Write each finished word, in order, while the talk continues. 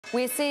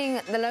We're seeing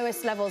the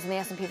lowest levels in the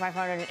S&P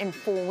 500 in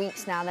 4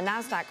 weeks now. The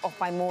Nasdaq off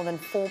by more than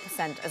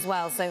 4% as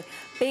well. So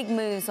big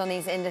moves on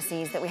these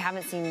indices that we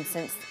haven't seen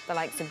since the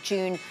likes of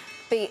June.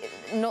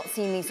 Not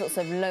seen these sorts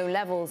of low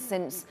levels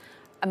since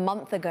a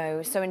month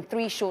ago. So in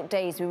 3 short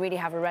days, we really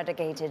have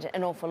eradicated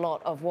an awful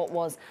lot of what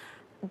was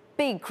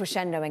big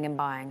crescendoing and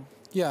buying.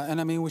 Yeah,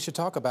 and I mean, we should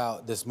talk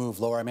about this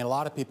move lower. I mean, a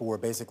lot of people were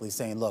basically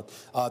saying, look,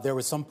 there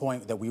was some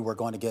point that we were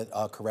going to get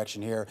a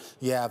correction here.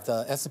 You have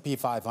the S&P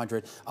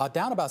 500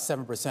 down about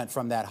 7%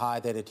 from that high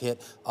that it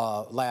hit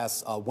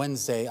last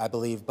Wednesday, I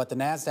believe. But the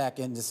Nasdaq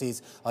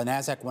indices,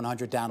 Nasdaq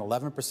 100 down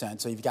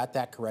 11%. So you've got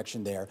that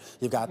correction there.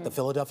 You've got the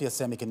Philadelphia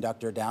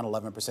Semiconductor down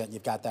 11%.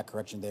 You've got that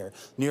correction there.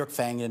 New York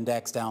FANG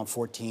Index down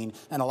 14.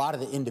 And a lot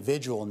of the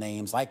individual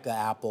names like the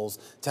Apples,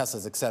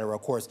 Teslas, et cetera,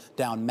 of course,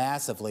 down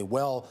massively,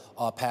 well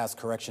past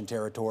correction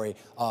territory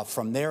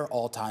from their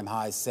all-time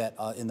highs set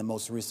in the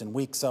most recent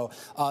week. So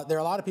there are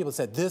a lot of people that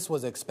said this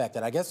was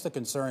expected. I guess the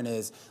concern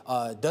is,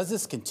 does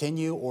this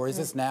continue, or is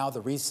this now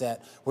the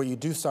reset where you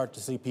do start to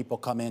see people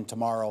come in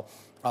tomorrow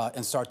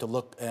and start to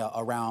look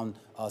around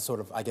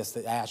sort of, I guess,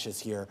 the ashes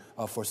here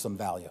for some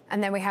value?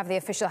 And then we have the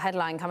official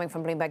headline coming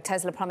from Bloomberg.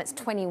 Tesla plummets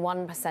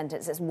 21%.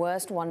 It's its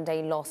worst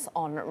one-day loss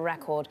on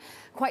record.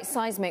 Quite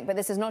seismic, but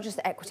this is not just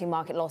the equity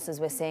market losses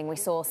we're seeing. We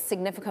saw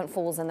significant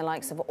falls in the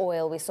likes of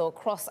oil. We saw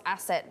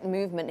cross-asset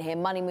movement here,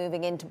 money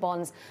moving into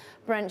bonds.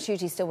 Brent,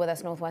 Schutte still with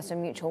us,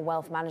 Northwestern Mutual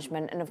Wealth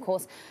Management. And of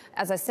course,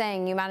 as I was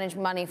saying, you manage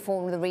money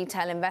for the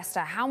retail investor.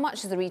 How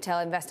much is the retail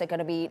investor going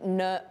to be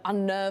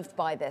unnerved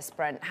by this,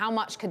 Brent? How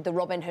much could the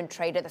Robinhood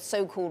trader, the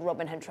so-called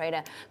Robinhood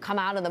trader, come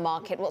out of the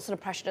market? What sort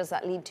of pressure does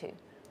that lead to?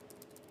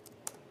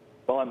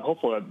 Well, I'm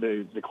hopeful that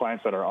the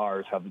clients that are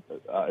ours have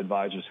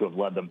advisors who have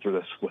led them through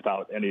this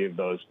without any of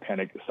those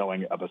panic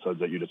selling episodes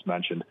that you just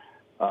mentioned.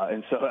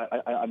 And so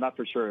I'm not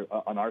for sure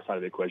on our side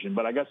of the equation,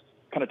 but I guess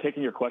kind of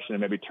taking your question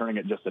and maybe turning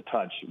it just a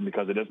touch,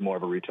 because it is more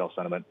of a retail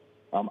sentiment.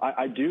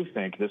 I do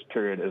think this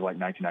period is like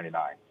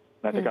 1999.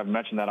 And I think I've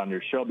mentioned that on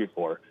your show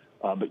before,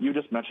 but you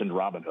just mentioned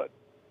Robinhood.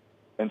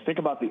 And think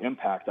about the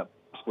impact that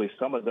possibly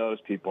some of those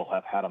people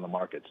have had on the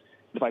markets.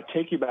 If I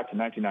take you back to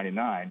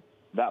 1999,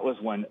 that was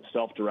when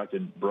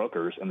self-directed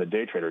brokers and the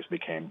day traders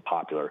became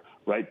popular,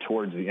 right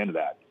towards the end of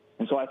that.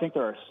 And so I think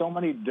there are so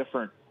many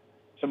different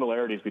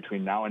similarities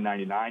between now and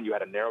 99. You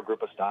had a narrow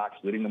group of stocks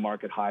leading the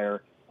market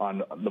higher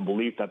on the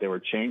belief that they were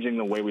changing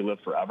the way we live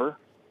forever,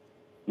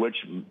 which,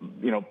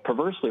 you know,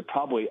 perversely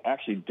probably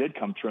actually did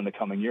come true in the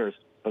coming years,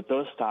 but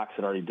those stocks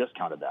had already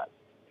discounted that.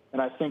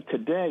 And I think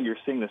today you're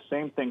seeing the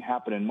same thing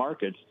happen in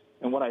markets.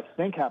 And what I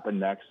think happened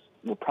next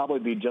will probably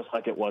be just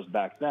like it was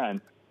back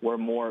then, where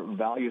more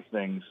value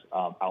things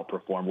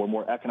outperformed, where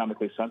more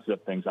economically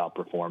sensitive things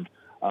outperformed,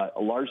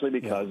 largely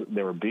because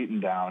they were beaten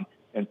down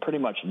and pretty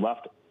much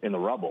left in the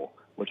rubble,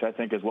 which I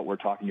think is what we're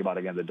talking about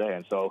again today.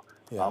 And so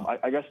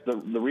I guess the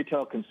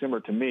retail consumer,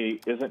 to me,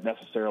 isn't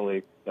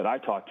necessarily, that I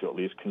talk to at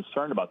least,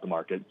 concerned about the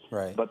market,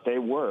 but they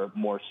were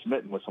more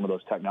smitten with some of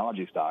those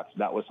technology stocks.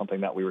 That was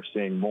something that we were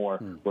seeing more,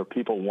 where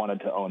people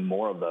wanted to own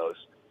more of those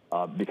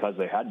because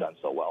they had done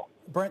so well.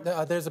 Brent,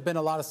 there's been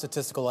a lot of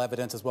statistical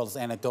evidence as well as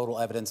anecdotal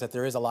evidence that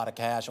there is a lot of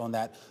cash on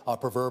that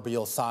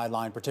proverbial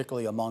sideline,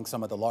 particularly among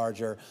some of the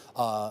larger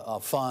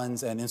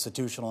funds and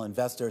institutional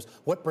investors.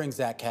 What brings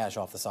that cash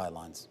off the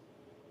sidelines?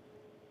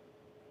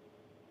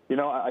 You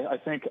know, I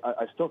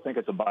still think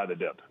it's a buy the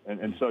dip.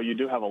 And so you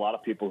do have a lot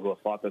of people who have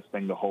fought this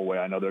thing the whole way.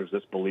 I know there's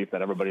this belief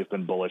that everybody's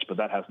been bullish, but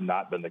that has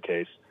not been the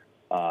case.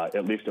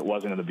 At least it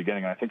wasn't in the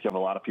beginning. And I think you have a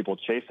lot of people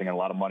chasing and a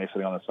lot of money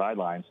sitting on the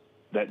sidelines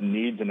that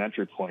needs an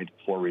entry point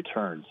for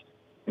returns.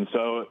 And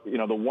so, you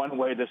know, the one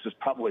way this is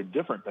probably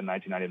different than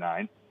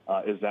 1999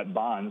 is that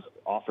bonds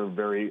offer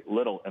very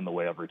little in the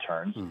way of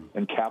returns,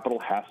 and capital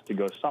has to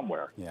go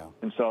somewhere.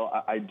 And so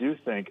I do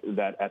think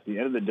that at the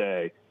end of the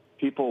day,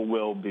 people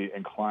will be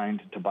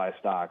inclined to buy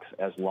stocks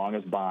as long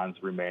as bonds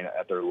remain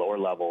at their lower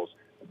levels.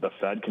 The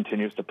Fed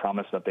continues to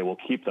promise that they will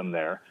keep them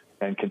there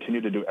and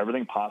continue to do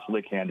everything possible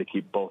they can to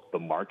keep both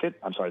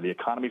the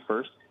economy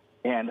first,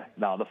 and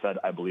now the Fed,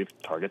 I believe,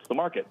 targets the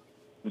market.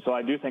 And so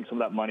I do think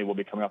some of that money will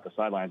be coming off the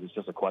sidelines. It's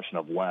just a question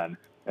of when.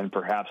 And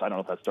perhaps, I don't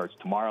know if that starts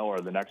tomorrow or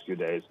the next few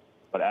days,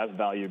 but as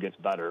value gets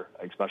better,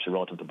 especially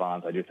relative to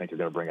bonds, I do think you're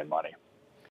going to bring in money.